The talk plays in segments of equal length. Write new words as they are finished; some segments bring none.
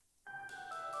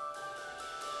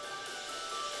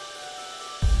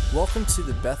Welcome to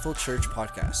the Bethel Church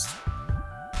Podcast.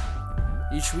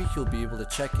 Each week you'll be able to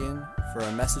check in for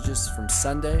our messages from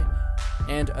Sunday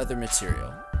and other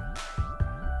material.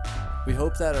 We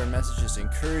hope that our messages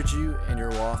encourage you in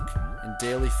your walk in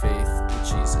daily faith with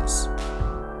Jesus.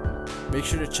 Make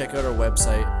sure to check out our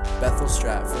website,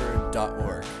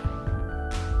 bethelstratford.org.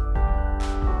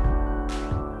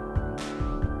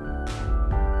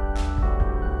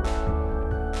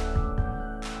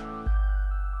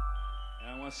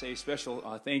 Say a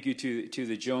special thank you to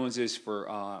the Joneses for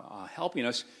helping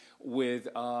us with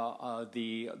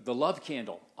the love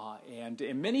candle. And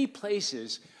in many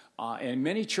places, in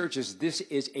many churches, this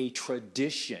is a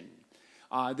tradition.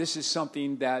 This is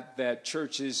something that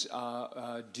churches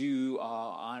do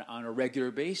on a regular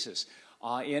basis.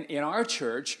 In our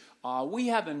church, we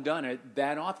haven't done it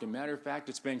that often. Matter of fact,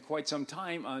 it's been quite some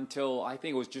time until I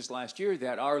think it was just last year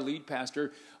that our lead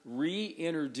pastor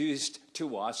reintroduced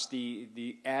to us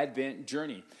the Advent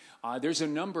journey. There's a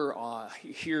number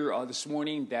here this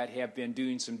morning that have been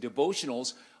doing some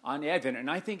devotionals on Advent, and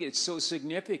I think it's so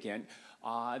significant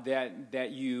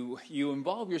that you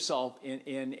involve yourself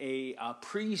in a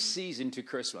pre-season to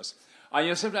Christmas.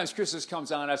 Sometimes Christmas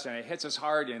comes on us and it hits us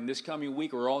hard, and this coming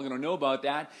week we're all going to know about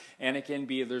that, and it can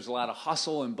be, there's a lot of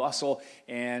hustle and bustle,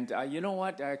 and you know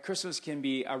what, Christmas can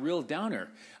be a real downer,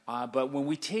 but when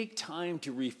we take time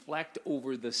to reflect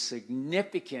over the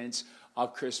significance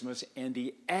of Christmas and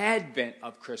the advent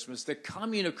of Christmas, the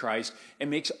coming of Christ, it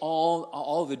makes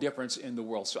all the difference in the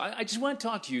world. So I just want to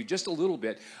talk to you just a little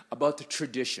bit about the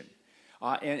tradition.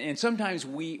 And sometimes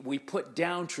we put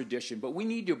down tradition, but we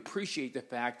need to appreciate the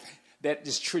fact that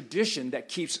this tradition that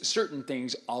keeps certain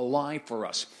things alive for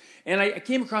us. And I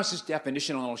came across this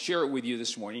definition, and I'll share it with you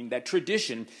this morning, that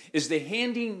tradition is the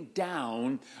handing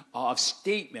down of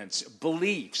statements,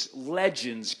 beliefs,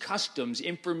 legends, customs,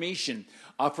 information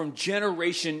from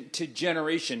generation to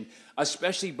generation,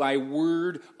 especially by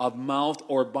word of mouth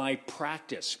or by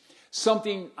practice.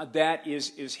 Something that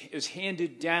is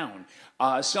handed down.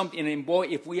 And boy,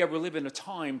 if we ever live in a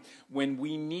time when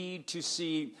we need to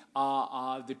see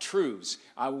the truths,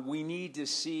 we need to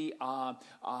see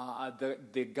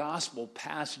the gospel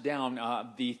passed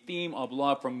down, the theme of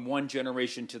love from one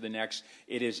generation to the next,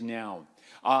 it is now.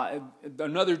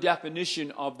 Another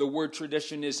definition of the word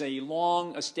tradition is a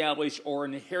long-established or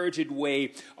inherited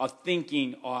way of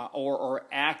thinking or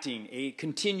acting, a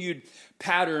continued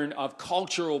pattern of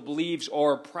cultural beliefs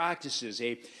or practices,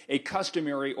 a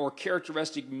customary or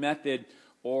characteristic method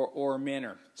or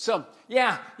manner. So,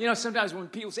 sometimes when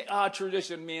people say,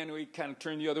 tradition, man, we kind of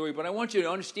turn the other way. But I want you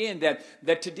to understand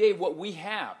that today what we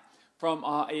have from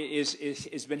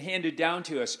is been handed down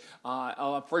to us.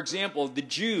 For example, the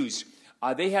Jews,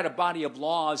 they had a body of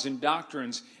laws and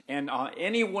doctrines, and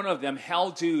any one of them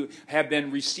held to have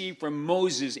been received from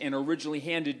Moses and originally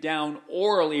handed down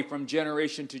orally from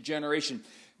generation to generation.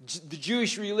 The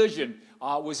Jewish religion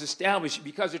was established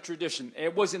because of tradition.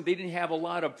 They didn't have a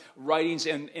lot of writings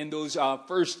in those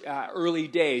first early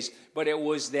days, but it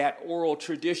was that oral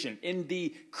tradition. In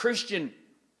the Christian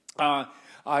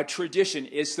tradition,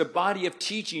 it's the body of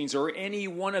teachings, or any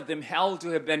one of them held to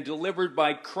have been delivered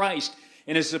by Christ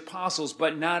and his apostles,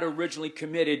 but not originally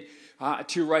committed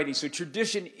to writing. So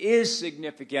tradition is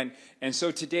significant, and so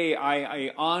today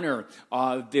I honor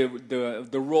the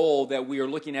role that we are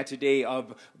looking at today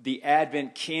of the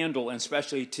Advent candle, and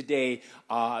especially today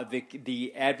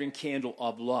the Advent candle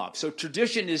of love. So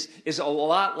tradition is a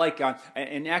lot like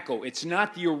an echo. It's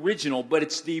not the original, but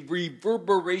it's the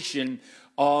reverberation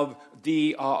of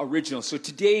the original. So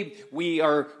today we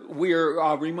are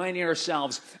reminding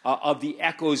ourselves of the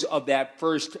echoes of that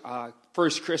first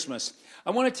Christmas. I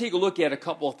want to take a look at a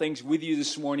couple of things with you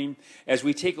this morning as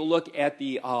we take a look at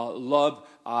the love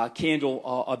candle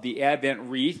of the Advent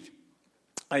wreath.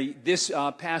 These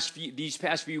past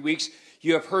few weeks,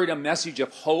 you have heard a message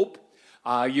of hope.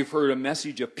 You've heard a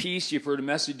message of peace. You've heard a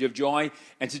message of joy.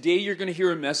 And today you're going to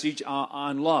hear a message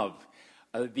on love.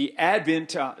 The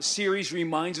Advent series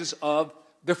reminds us of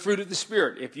the fruit of the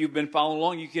Spirit. If you've been following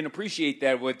along, you can appreciate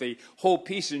that with the hope,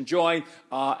 peace, and joy.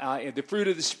 The fruit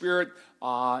of the Spirit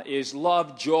is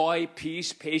love, joy,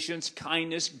 peace, patience,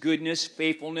 kindness, goodness,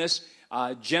 faithfulness,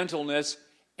 gentleness,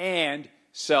 and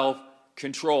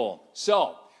self-control.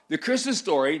 So, the Christmas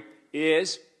story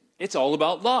it's all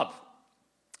about love.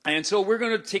 And so we're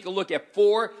going to take a look at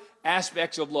 4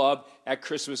 aspects of love at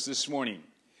Christmas this morning.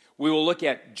 We will look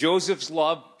at Joseph's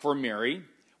love for Mary.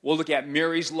 We'll look at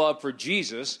Mary's love for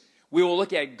Jesus. We will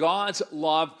look at God's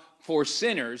love for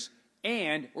sinners.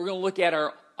 And we're going to look at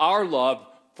our love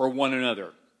for one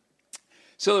another.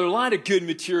 So there's a lot of good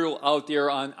material out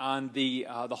there on the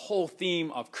whole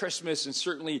theme of Christmas, and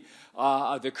certainly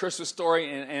the Christmas story.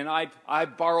 And I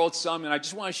borrowed some, and I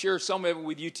just want to share some of it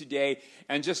with you today,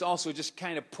 and just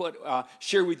kind of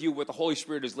share with you what the Holy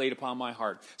Spirit has laid upon my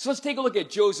heart. So let's take a look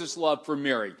at Joseph's love for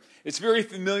Mary. It's very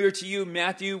familiar to you.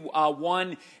 Matthew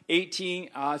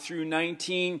 1:18 through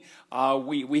 19.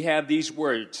 We have these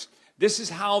words. This is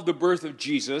how the birth of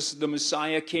Jesus, the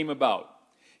Messiah, came about.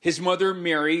 His mother,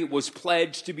 Mary, was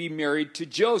pledged to be married to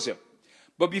Joseph.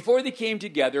 But before they came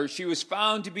together, she was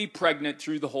found to be pregnant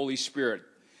through the Holy Spirit.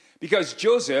 Because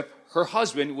Joseph, her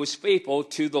husband, was faithful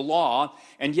to the law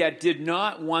and yet did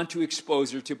not want to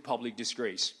expose her to public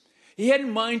disgrace. He had in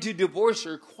mind to divorce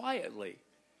her quietly.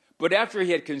 But after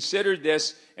he had considered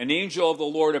this, an angel of the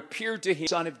Lord appeared to him,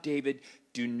 Son of David,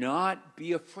 do not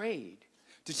be afraid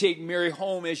to take Mary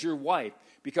home as your wife,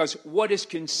 because what is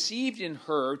conceived in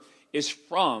her is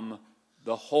from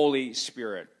the Holy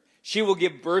Spirit. She will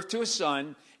give birth to a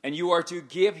son, and you are to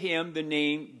give him the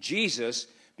name Jesus,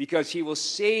 because he will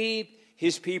save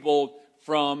his people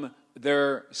from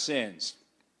their sins.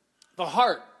 The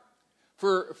heart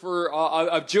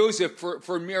of Joseph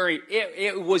for Mary,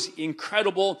 it was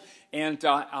incredible. And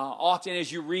often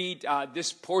as you read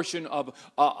this portion of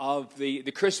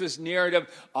the Christmas narrative,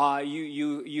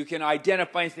 you can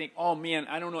identify and think, oh man,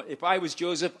 I don't know, if I was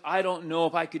Joseph, I don't know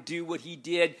if I could do what he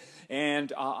did.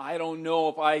 And I don't know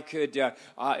if I could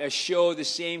show the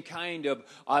same kind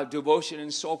of devotion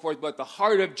and so forth. But the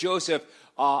heart of Joseph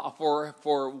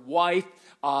for wife,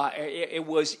 it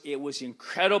was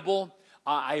incredible.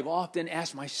 I've often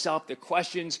asked myself the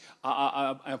questions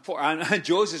on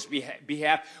Joseph's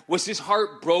behalf. Was his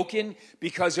heart broken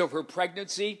because of her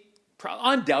pregnancy?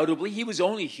 Undoubtedly, he was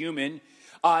only human.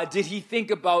 Did he think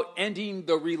about ending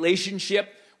the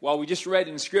relationship? Well, we just read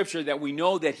in Scripture that we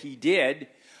know that he did.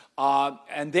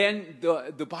 And then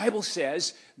the Bible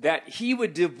says that he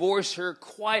would divorce her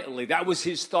quietly. That was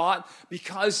his thought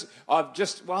because of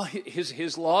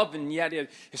his love, and yet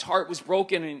his heart was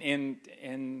broken,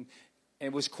 and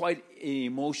it was quite an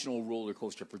emotional roller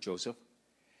coaster for Joseph.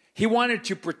 He wanted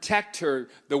to protect her,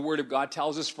 the Word of God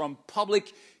tells us, from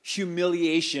public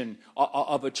humiliation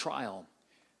of a trial.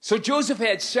 So Joseph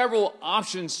had several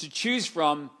options to choose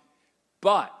from,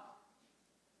 but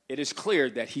it is clear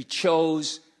that he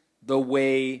chose the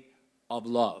way of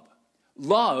love.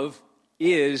 Love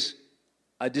is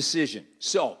a decision.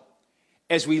 So,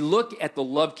 as we look at the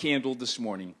love candle this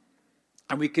morning,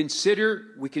 and we consider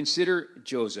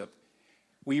Joseph,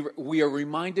 we are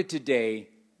reminded today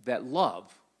that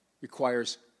love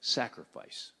requires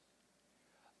sacrifice.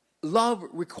 Love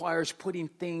requires putting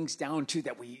things down to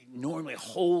that we normally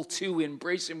hold to,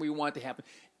 embrace, and we want to happen,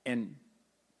 and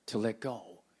to let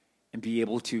go and be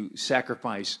able to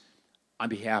sacrifice on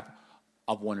behalf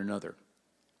of one another.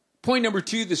 Point number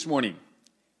 2 this morning,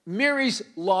 Mary's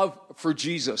love for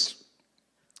Jesus.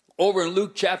 Over in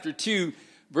Luke chapter 2,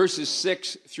 verses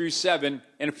 6 through 7,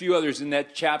 and a few others in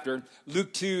that chapter.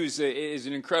 Luke 2 is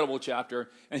an incredible chapter.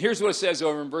 And here's what it says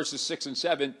over in verses 6 and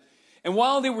 7. And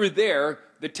while they were there,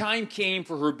 the time came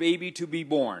for her baby to be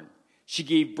born. She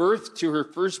gave birth to her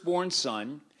firstborn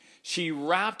son. She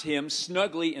wrapped him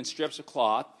snugly in strips of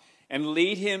cloth and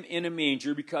laid him in a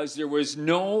manger because there was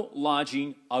no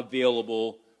lodging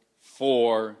available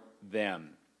for them.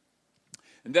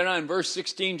 And then on verse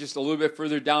 16, just a little bit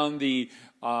further down the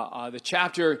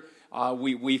chapter,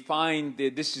 we find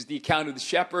that this is the account of the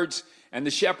shepherds. And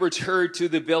the shepherds hurried to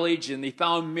the village, and they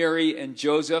found Mary and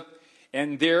Joseph.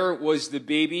 And there was the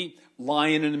baby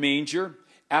lying in a manger.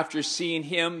 After seeing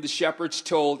him, the shepherds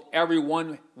told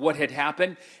everyone what had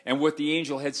happened and what the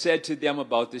angel had said to them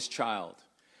about this child.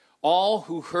 All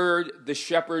who heard the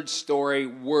shepherd's story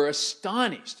were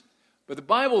astonished. But the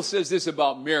Bible says this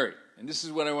about Mary. And this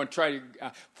is what I want to try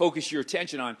to focus your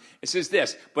attention on. It says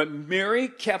this, but Mary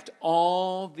kept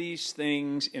all these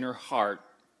things in her heart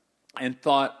and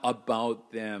thought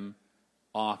about them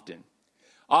often.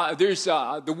 There's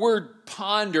the word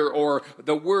ponder, or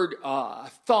the word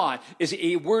thought, is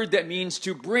a word that means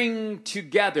to bring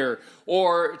together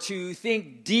or to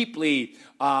think deeply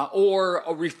or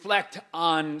reflect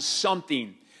on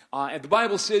something. And the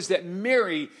Bible says that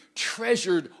Mary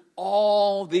treasured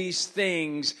all these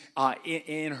things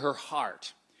in her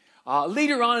heart.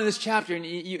 Later on in this chapter,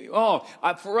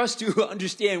 for us to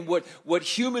understand what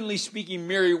humanly speaking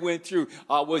Mary went through,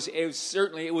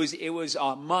 it was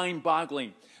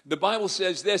mind-boggling. The Bible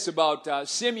says this about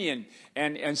Simeon,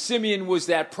 and Simeon was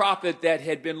that prophet that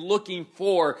had been looking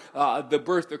for the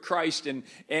birth of Christ,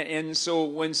 and so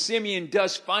when Simeon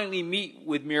does finally meet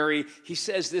with Mary, he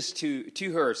says this to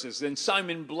her. It says, then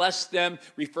Simon blessed them,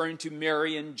 referring to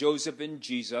Mary and Joseph and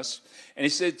Jesus, and he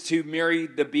said to Mary,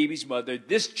 the baby's mother,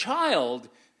 this child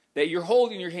that you're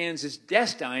holding in your hands is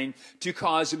destined to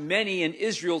cause many in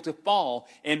Israel to fall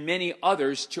and many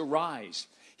others to rise.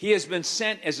 He has been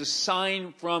sent as a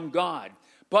sign from God,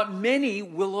 but many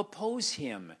will oppose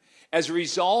him. As a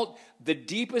result, the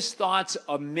deepest thoughts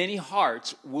of many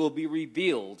hearts will be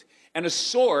revealed, and a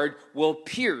sword will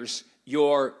pierce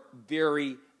your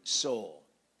very soul.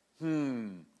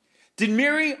 Did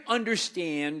Mary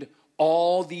understand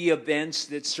all the events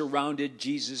that surrounded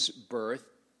Jesus' birth?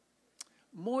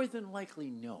 More than likely,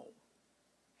 no.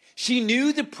 She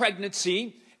knew the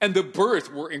pregnancy and the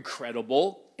birth were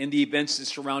incredible in the events that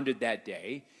surrounded that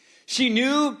day. She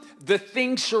knew the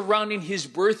things surrounding his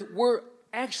birth were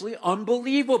actually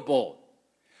unbelievable.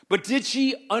 But did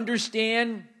she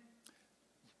understand?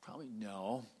 Probably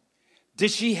no.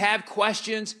 Did she have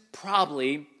questions?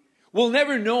 Probably. We'll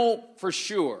never know for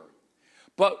sure.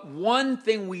 But one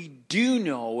thing we do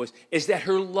know is that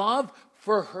her love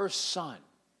for her son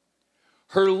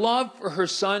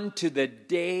to the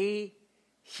day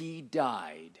he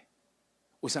died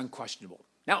was unquestionable.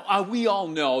 Now, we all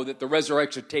know that the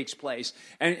resurrection takes place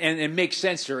and it makes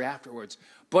sense to her afterwards.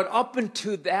 But up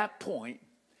until that point,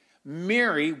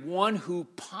 Mary, one who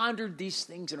pondered these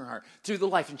things in her heart through the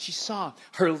life, and she saw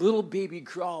her little baby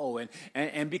grow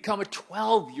and become a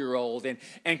 12-year-old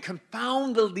and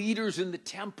confound the leaders in the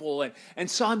temple and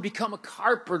saw him become a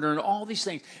carpenter and all these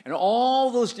things. And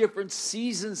all those different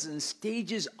seasons and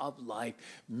stages of life,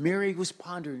 Mary was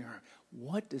pondering her.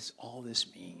 What does all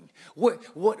this mean? What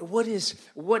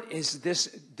is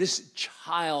this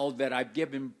child that I've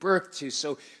given birth to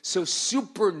so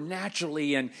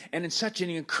supernaturally and in such an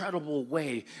incredible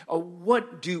way?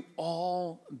 What do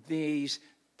all these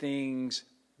things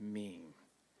mean?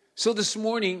 So this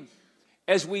morning,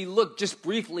 as we look just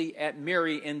briefly at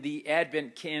Mary and the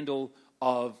Advent candle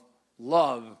of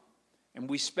love, and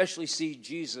we especially see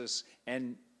Jesus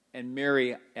and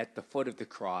Mary at the foot of the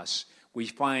cross, we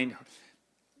find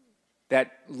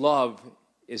that love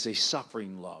is a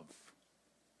suffering love.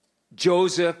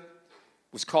 Joseph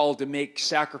was called to make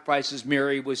sacrifices.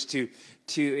 Mary was to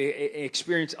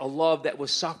experience a love that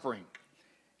was suffering.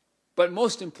 But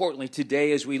most importantly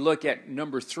today, as we look at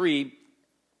number 3,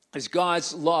 is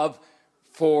God's love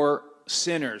for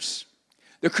sinners.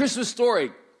 The Christmas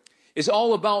story is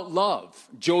all about love.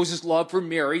 Joseph's love for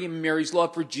Mary and Mary's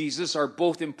love for Jesus are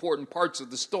both important parts of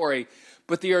the story,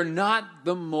 but they are not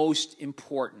the most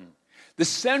important. The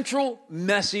central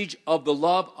message of the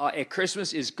love at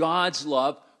Christmas is God's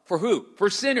love for who? For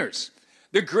sinners.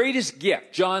 The greatest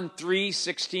gift. John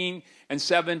 3:16 and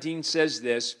 17 says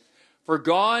this, for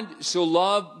God so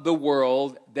loved the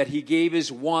world that he gave his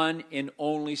one and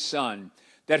only Son,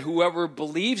 that whoever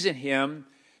believes in him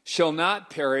shall not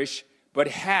perish, but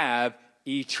have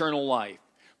eternal life.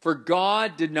 For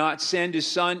God did not send his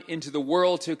Son into the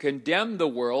world to condemn the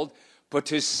world, but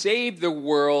to save the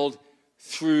world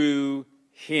through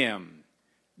him.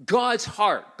 God's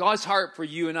heart for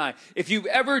you and I. If you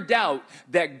ever doubt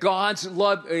that God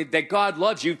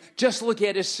loves you, just look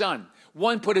at his Son.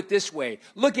 One put it this way.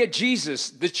 Look at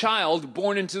Jesus, the child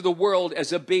born into the world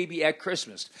as a baby at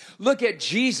Christmas. Look at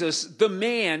Jesus, the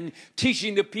man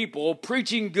teaching the people,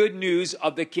 preaching good news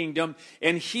of the kingdom,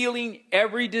 and healing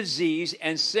every disease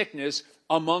and sickness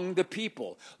among the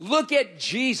people. Look at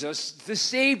Jesus, the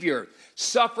Savior,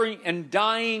 suffering and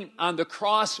dying on the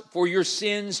cross for your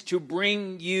sins to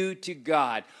bring you to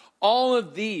God. All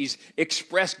of these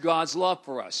express God's love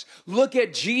for us. Look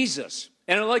at Jesus,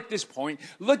 and I like this point.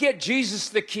 Look at Jesus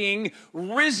the King,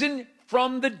 risen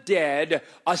from the dead,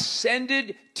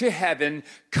 ascended to heaven,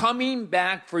 coming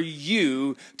back for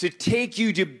you to take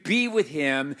you to be with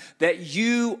him, that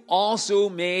you also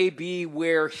may be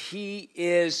where he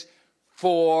is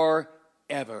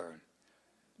forever.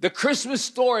 The Christmas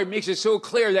story makes it so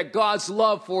clear that God's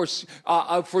love for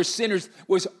sinners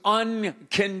was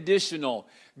unconditional.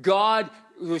 God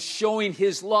was showing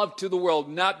his love to the world,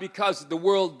 not because the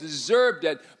world deserved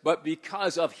it, but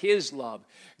because of his love.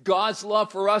 God's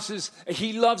love for us is,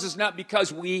 he loves us not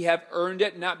because we have earned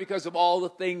it, not because of all the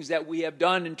things that we have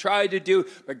done and tried to do,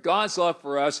 but God's love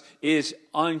for us is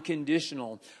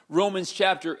unconditional. Romans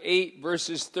chapter 8,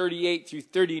 verses 38 through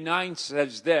 39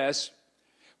 says this,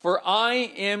 for I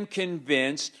am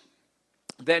convinced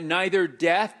that neither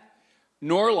death,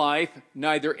 nor life,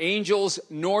 neither angels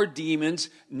nor demons,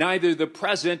 neither the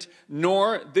present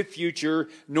nor the future,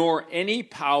 nor any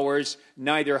powers,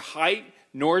 neither height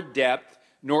nor depth,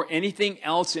 nor anything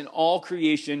else in all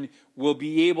creation will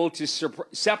be able to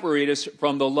separate us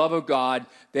from the love of God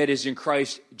that is in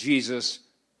Christ Jesus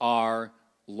our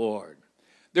Lord.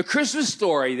 The Christmas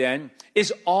story, then,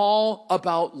 is all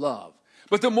about love.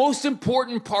 But the most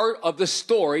important part of the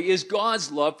story is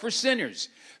God's love for sinners.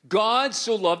 God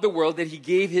so loved the world that he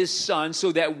gave his Son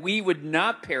so that we would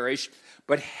not perish,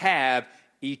 but have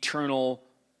eternal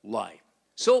life.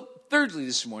 So, thirdly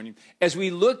this morning, as we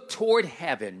look toward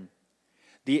heaven,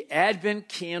 the Advent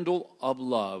candle of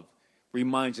love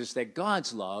reminds us that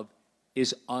God's love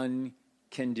is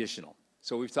unconditional.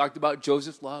 So we've talked about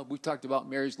Joseph's love, we've talked about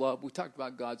Mary's love, we've talked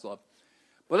about God's love.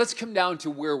 But let's come down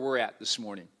to where we're at this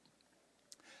morning.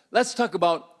 Let's talk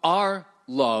about our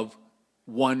love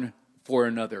one for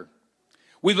another.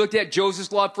 We looked at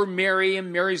Joseph's love for Mary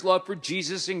and Mary's love for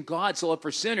Jesus and God's love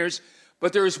for sinners.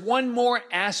 But there is one more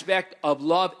aspect of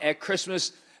love at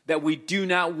Christmas that we do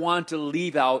not want to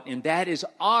leave out, and that is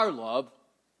our love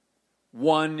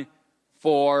one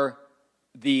for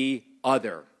the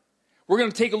other. We're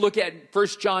going to take a look at 1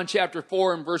 John chapter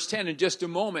 4 and verse 10 in just a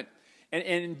moment.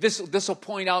 And this will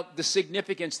point out the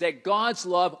significance that God's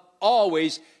love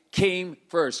always came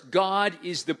first. God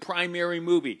is the primary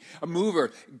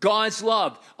mover. God's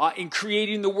love in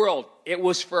creating the world, it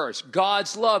was first.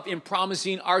 God's love in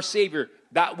promising our Savior,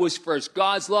 that was first.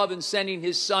 God's love in sending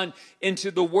his Son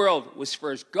into the world was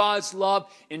first. God's love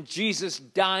in Jesus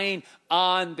dying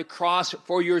on the cross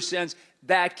for your sins,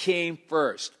 that came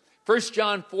first. 1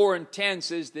 John 4 and 10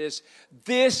 says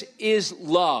this is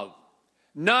love,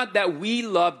 not that we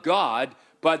love God,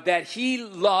 but that he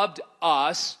loved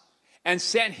us and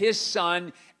sent his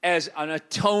Son as an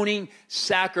atoning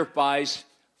sacrifice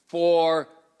for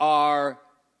our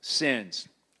sins.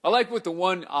 I like what the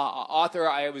one author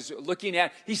I was looking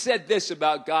at, he said this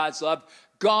about God's love.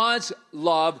 God's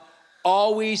love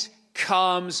always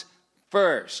comes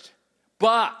first.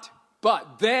 But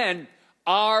then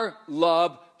our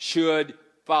love should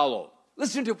follow.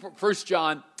 Listen to 1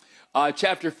 John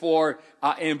chapter 4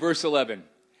 and verse 11.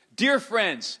 Dear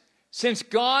friends, since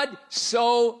God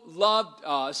so loved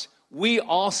us, we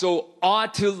also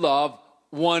ought to love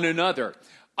one another.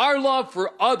 Our love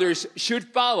for others should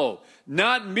follow,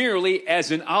 not merely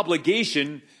as an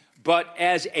obligation, but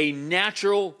as a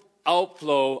natural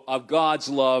outflow of God's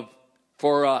love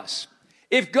for us.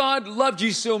 If God loved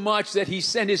you so much that he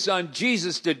sent his Son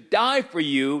Jesus to die for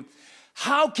you,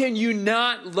 how can you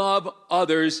not love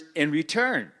others in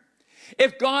return?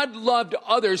 If God loved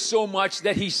others so much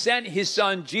that he sent his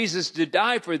Son Jesus to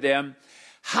die for them,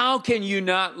 how can you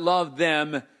not love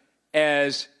them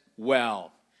as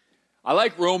well? I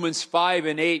like Romans 5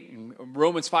 and 8.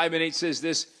 Romans 5 and 8 says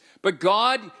this, but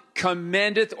God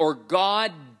commendeth, or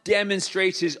God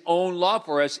demonstrates his own love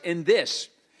for us in this,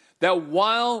 that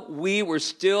while we were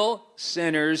still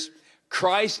sinners,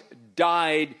 Christ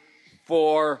died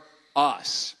for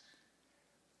us.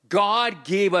 God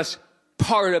gave us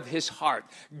part of his heart.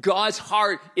 God's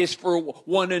heart is for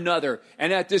one another.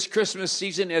 And at this Christmas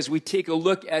season, as we take a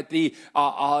look at the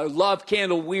love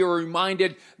candle, we are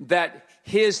reminded that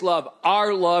his love,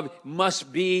 our love,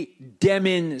 must be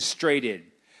demonstrated.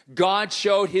 God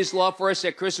showed his love for us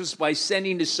at Christmas by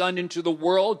sending his Son into the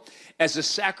world as a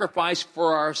sacrifice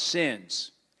for our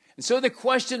sins. And so the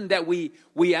question that we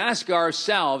ask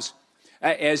ourselves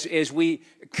as we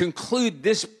conclude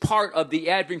this part of the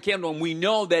Advent candle, and we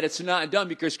know that it's not done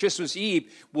because Christmas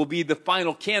Eve will be the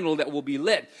final candle that will be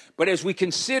lit. But as we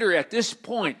consider at this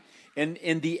point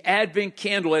in the Advent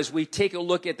candle, as we take a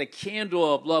look at the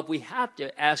candle of love, we have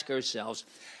to ask ourselves,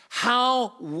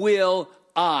 how will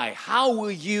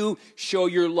you show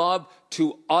your love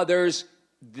to others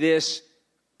this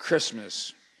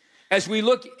Christmas? As we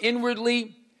look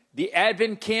inwardly, the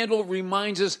Advent candle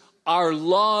reminds us our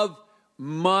love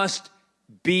must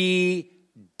be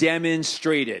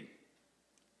demonstrated.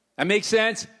 That makes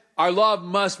sense? Our love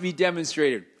must be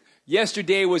demonstrated.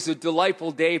 Yesterday was a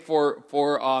delightful day for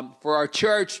our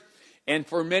church, and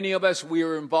for many of us, we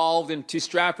were involved in To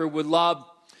Stratford with Love.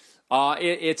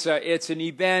 It's an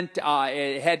event.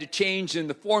 It had to change in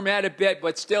the format a bit,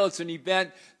 but still, it's an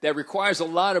event that requires a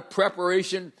lot of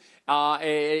preparation.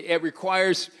 It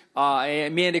requires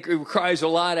a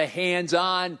lot of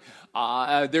hands-on.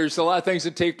 There's a lot of things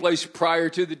that take place prior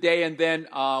to the day, and then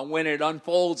when it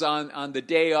unfolds on the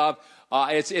day of,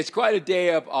 it's quite a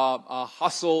day of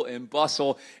hustle and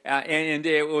bustle, and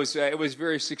it was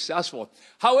very successful.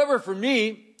 However, for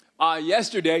me,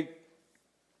 yesterday,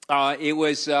 it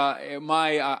was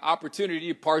my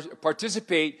opportunity to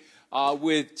participate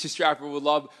to Stratford with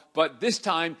Love, but this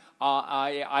time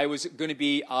I was going to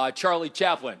be Charlie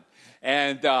Chaplin,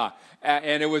 and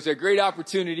it was a great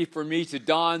opportunity for me to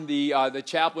don the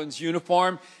chaplain's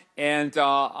uniform, and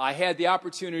I had the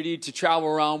opportunity to travel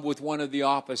around with one of the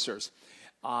officers.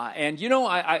 And you know,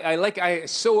 I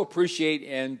so appreciate,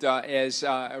 and as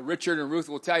Richard and Ruth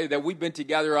will tell you, that we've been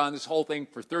together on this whole thing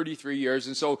for 33 years,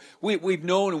 and so we've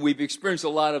known and we've experienced a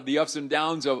lot of the ups and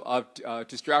downs of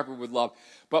To Stratford with Love.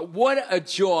 But what a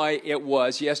joy it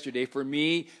was yesterday for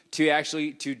me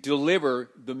to deliver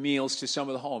the meals to some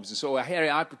of the homes. And so I had an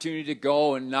opportunity to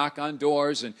go and knock on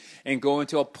doors and go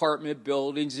into apartment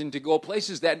buildings and to go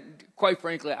places that, quite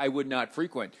frankly, I would not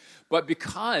frequent. But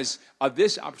because of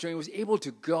this opportunity, I was able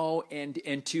to go and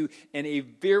in a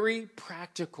very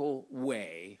practical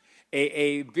way,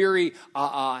 a very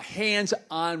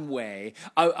hands-on way,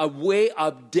 a way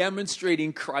of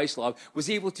demonstrating Christ's love, was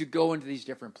able to go into these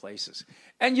different places.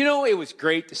 And you know, it was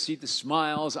great to see the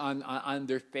smiles on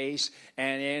their face,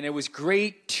 and it was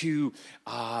great to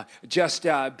just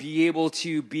be able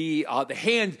to be the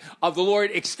hand of the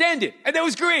Lord extended, and that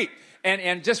was great.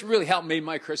 And just really helped make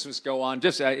my Christmas go on.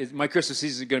 Just my Christmas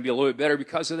season is going to be a little bit better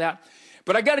because of that.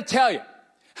 But I got to tell you,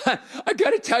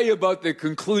 about the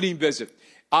concluding visit.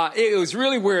 It was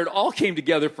really where it all came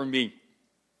together for me.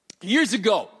 Years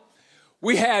ago,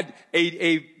 we had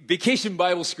a vacation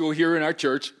Bible school here in our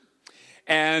church,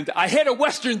 and I had a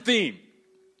Western theme.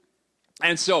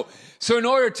 And so in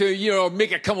order to,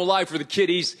 make it come alive for the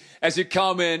kiddies as it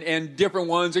come in, and different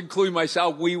ones, including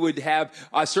myself, we would have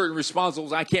certain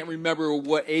responsibles. I can't remember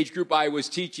what age group I was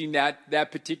teaching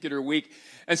that particular week.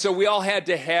 And so we all had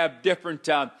to have different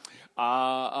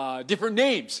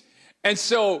names. And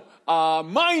so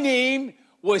my name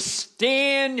was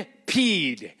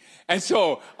Stampede. And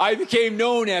so I became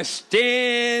known as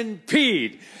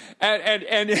Stampede.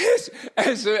 And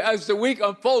as the week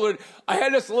unfolded, I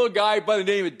had this little guy by the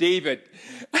name of David.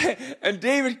 And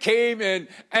David came and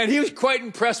he was quite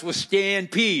impressed with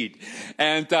Stampede.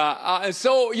 And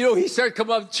so, he started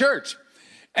coming up to church.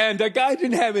 And the guy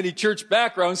didn't have any church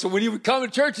background, so when he would come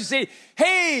to church, he'd say,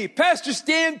 "Hey, Pastor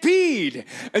Stampede."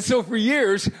 And so for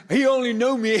years, he only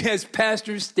knew me as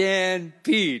Pastor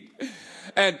Stampede.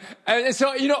 And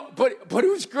so, but it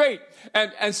was great.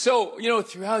 And so,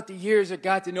 throughout the years, I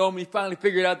got to know him. He finally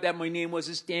figured out that my name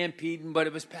wasn't Stampede, but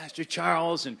it was Pastor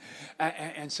Charles.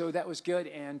 And so that was good.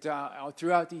 And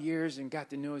throughout the years, and got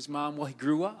to know his mom. Well, he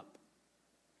grew up.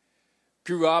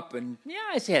 And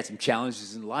I had some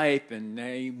challenges in life, and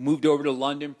he moved over to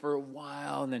London for a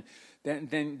while, and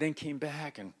then came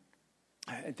back, and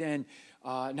then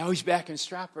now he's back in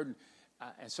Stratford.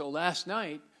 And so last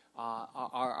night,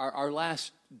 our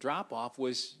last drop off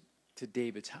was to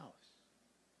David's house,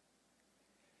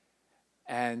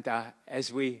 and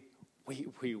as we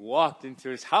walked into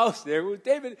his house there with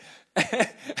David,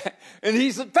 and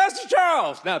he said, "Pastor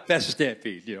Charles," not Pastor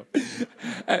Stampede,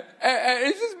 and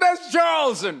he says, "Pastor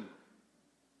Charles,"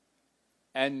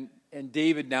 and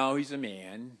David, now he's a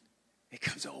man, he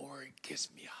comes over and gives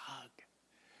me a hug.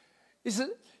 He says,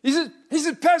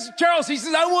 "Pastor Charles," he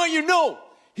says, "I want you to know,"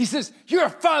 he says, "you're a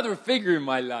father figure in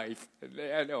my life." And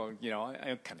I know,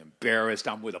 I'm kind of embarrassed.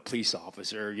 I'm with a police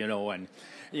officer,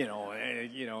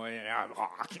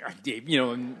 Dave,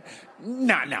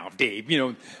 not now, Dave,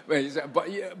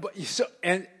 but so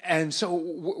and so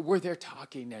we're there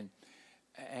talking,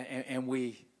 and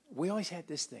we always had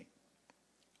this thing.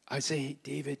 I say, "Hey,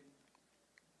 David,"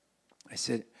 I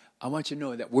said, "I want you to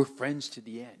know that we're friends to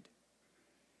the end."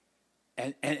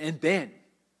 And then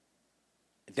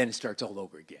it starts all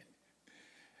over again.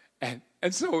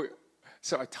 And so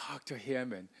I talked to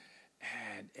him, and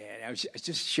I was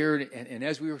just sharing, and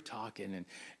as we were talking,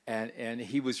 and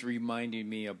he was reminding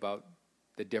me about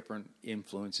the different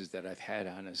influences that I've had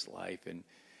on his life, and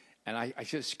I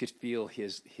just could feel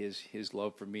his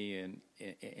love for me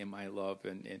and my love,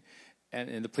 and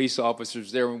the police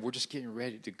officers there, and we're just getting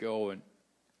ready to go, and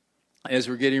as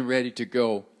we're getting ready to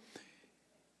go,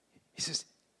 he says,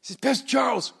 "Pastor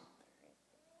Charles,"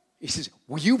 he says,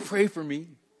 "will you pray for me?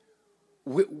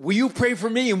 Will you pray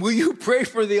for me, and will you pray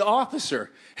for the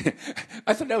officer?"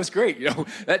 I thought that was great.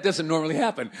 That doesn't normally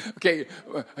happen. Okay,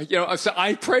 so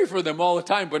I pray for them all the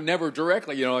time, but never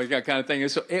directly, that kind of thing.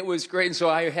 And so it was great. And so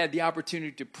I had the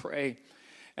opportunity to pray.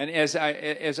 And as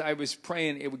I was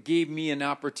praying, it gave me an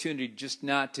opportunity just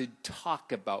not to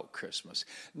talk about Christmas,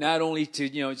 not only to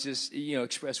just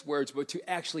express words, but to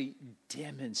actually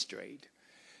demonstrate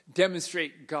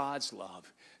God's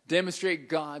love. Demonstrate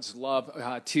God's love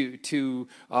to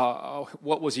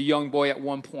what was a young boy at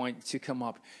one point to come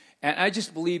up. And I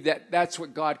just believe that that's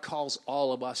what God calls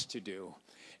all of us to do.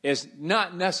 Is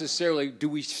not necessarily do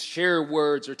we share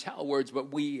words or tell words,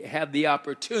 but we have the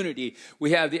opportunity.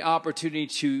 We have the opportunity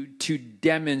to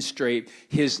demonstrate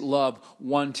his love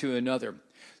one to another.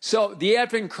 So the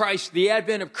advent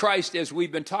of Christ, as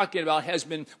we've been talking about,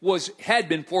 had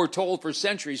been foretold for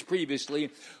centuries previously.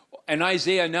 In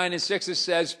Isaiah 9:6 it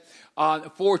says,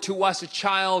 "For to us a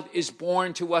child is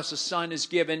born, to us a son is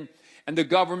given, and the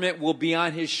government will be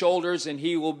on his shoulders, and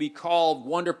he will be called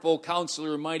Wonderful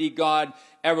Counselor, Mighty God,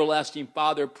 Everlasting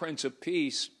Father, Prince of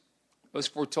Peace." It was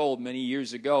foretold many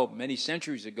years ago, many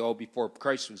centuries ago, before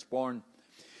Christ was born.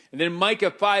 And then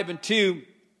Micah 5:2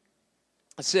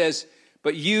 it says,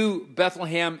 "But you,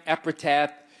 Bethlehem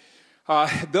Ephrathah,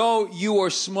 though you are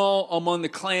small among the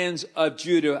clans of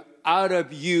Judah, out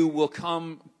of you will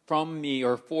come from me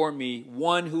or for me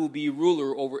one who will be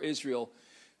ruler over Israel,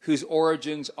 whose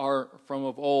origins are from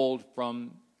of old,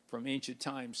 from ancient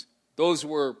times." Those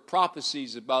were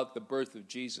prophecies about the birth of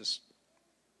Jesus.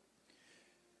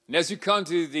 And as we come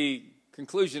to the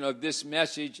conclusion of this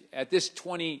message, at this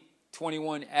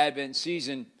 2021 Advent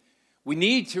season, we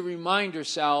need to remind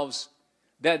ourselves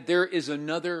that there is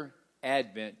another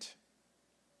Advent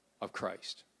of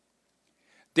Christ.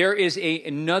 There is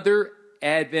another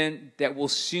Advent that will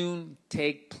soon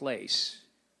take place.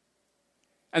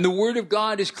 And the Word of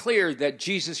God is clear that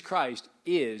Jesus Christ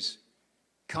is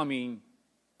coming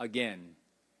again.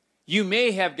 You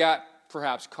may have got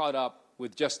perhaps caught up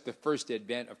with just the first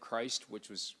advent of Christ, which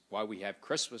was why we have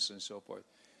Christmas and so forth.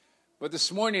 But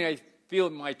this morning I feel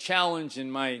my challenge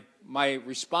and my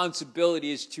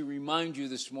responsibility is to remind you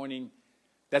this morning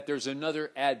that there's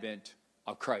another advent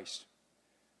of Christ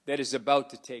that is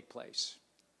about to take place.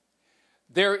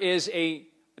 There is a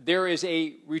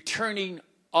returning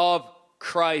of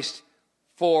Christ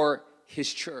for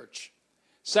his church.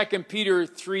 2 Peter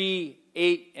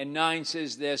 3:8-9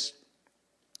 says this,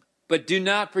 "But do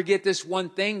not forget this one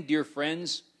thing, dear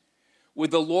friends.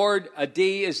 With the Lord, a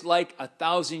day is like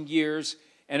 1,000 years,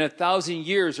 and 1,000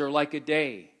 years are like a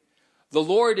day. The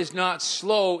Lord is not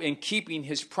slow in keeping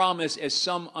his promise, as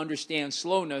some understand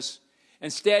slowness.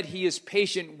 Instead, he is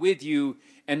patient with you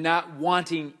and not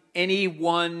wanting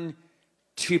anyone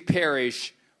to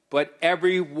perish, but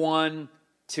everyone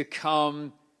to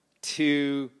come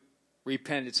to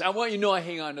repentance." I want you to know I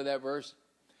hang on to that verse.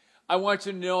 I want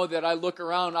you to know that I look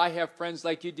around. I have friends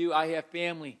like you do. I have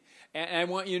family. And I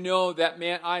want you to know that,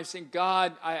 man, I think,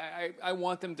 God, I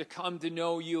want them to come to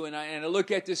know you. And I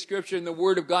look at this scripture, and the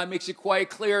Word of God makes it quite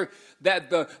clear that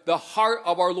the heart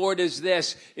of our Lord is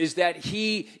this, is that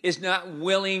he is not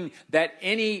willing that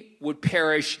any would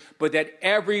perish, but that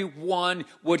everyone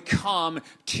would come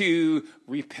to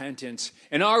repentance.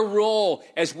 And our role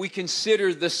as we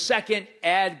consider the second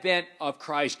advent of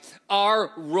Christ,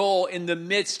 our role in the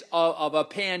midst of a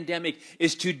pandemic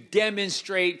is to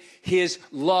demonstrate his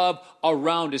love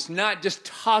around us. Not just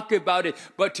talk about it,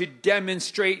 but to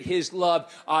demonstrate his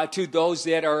love to those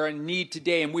that are in need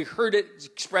today. And we heard it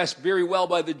expressed very well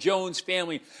by the Jones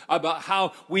family about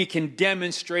how we can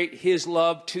demonstrate his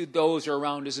love to those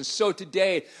around us. And so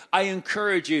today, I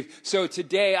encourage you. So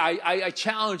today, I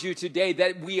challenge you today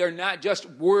that we are not just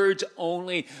words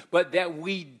only, but that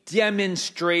we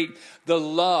demonstrate the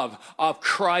love of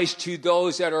Christ to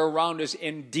those that are around us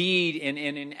in deed and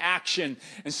in action.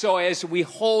 And so as we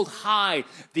hold high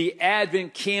the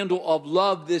Advent candle of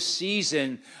love this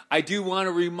season, I do want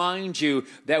to remind you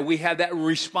that we have that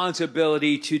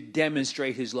responsibility to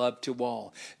demonstrate his love to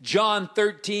all. John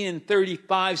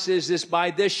 13:35 says this,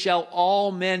 "By this shall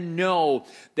all men know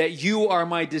that you are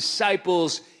my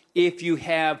disciples, if you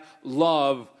have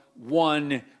love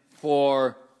one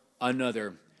for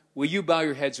another." Will you bow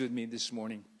your heads with me this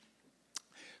morning?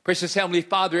 Precious Heavenly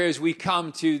Father, as we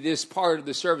come to this part of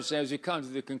the service, as we come to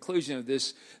the conclusion of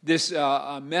this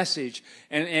message,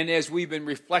 and as we've been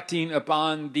reflecting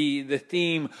upon the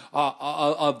theme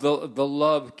of the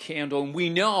love candle, and we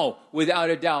know without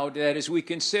a doubt that as we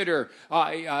consider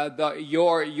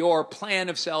your plan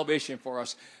of salvation for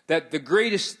us, that the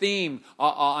greatest theme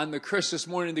on the Christmas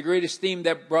morning, the greatest theme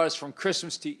that brought us from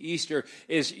Christmas to Easter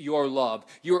is your love,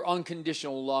 your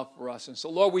unconditional love for us. And so,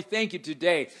 Lord, we thank you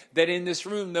today that in this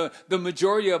room, the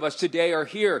majority of us today are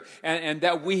here, and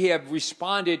that we have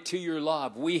responded to your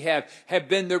love. We have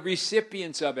been the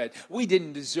recipients of it. We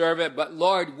didn't deserve it, but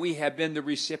Lord, we have been the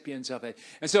recipients of it.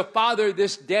 And so, Father,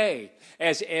 this day,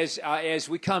 as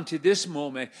we come to this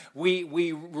moment,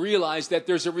 we realize that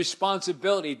there's a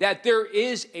responsibility, that there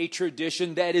is a a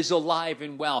tradition that is alive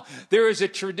and well. There is a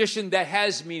tradition that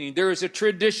has meaning. There is a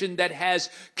tradition that has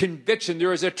conviction.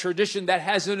 There is a tradition that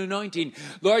has an anointing.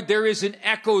 Lord, there is an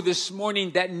echo this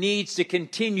morning that needs to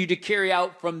continue to carry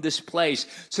out from this place,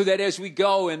 so that as we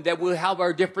go and that we'll have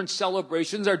our different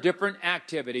celebrations, our different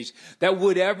activities, that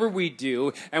whatever we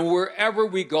do and wherever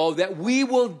we go, that we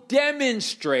will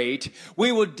demonstrate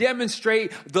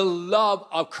the love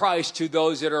of Christ to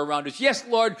those that are around us. Yes,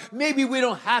 Lord, maybe we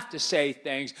don't have to say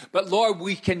things, but Lord,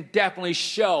 we can definitely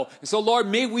show. And so, Lord,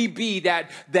 may we be that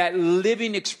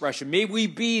living expression. May we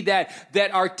be that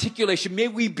articulation. May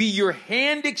we be your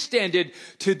hand extended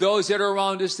to those that are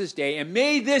around us this day. And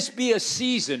may this be a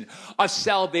season of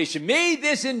salvation. May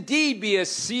this indeed be a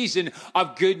season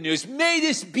of good news. May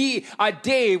this be a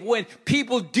day when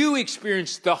people do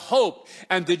experience the hope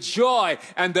and the joy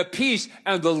and the peace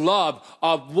and the love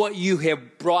of what you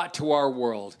have brought to our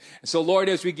world. And so, Lord,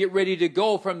 as we get ready to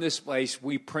go from this place,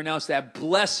 we pronounce that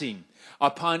blessing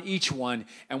upon each one,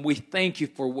 and we thank you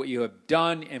for what you have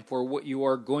done and for what you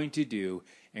are going to do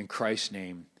in Christ's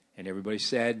name. And everybody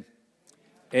said,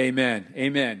 amen.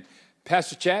 Amen.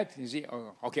 Pastor Chad, is he?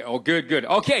 Oh, okay. Oh, good.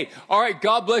 Okay. All right.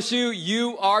 God bless you.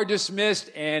 You are dismissed,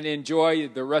 and enjoy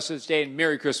the rest of the day, and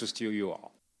Merry Christmas to you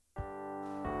all.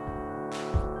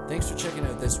 Thanks for checking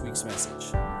out this week's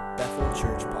message, Bethel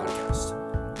Church Podcast.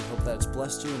 We hope that it's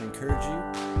blessed you and encouraged you,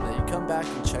 and that you come back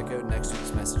and check out next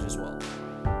week's message as well.